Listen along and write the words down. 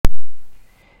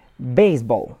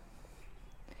Baseball.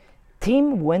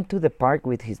 Tim went to the park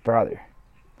with his brother.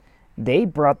 They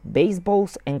brought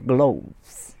baseballs and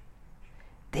gloves.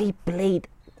 They played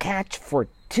catch for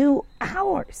 2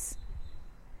 hours.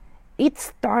 It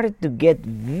started to get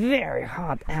very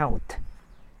hot out,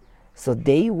 so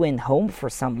they went home for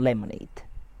some lemonade.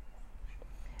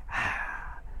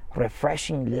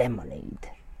 Refreshing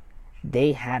lemonade.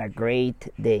 They had a great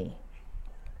day.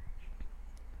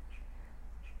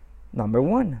 Number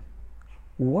 1.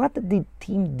 What did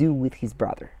Tim do with his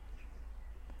brother?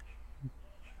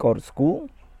 Go to school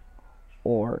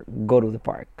or go to the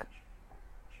park?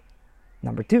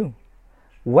 Number 2.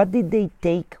 What did they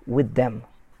take with them?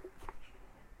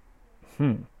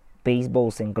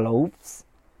 Baseballs and gloves,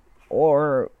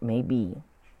 or maybe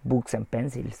books and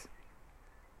pencils?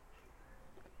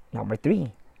 Number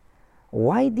 3.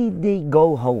 Why did they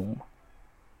go home?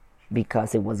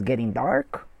 Because it was getting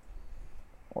dark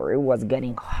or it was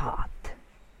getting hot?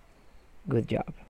 Good job.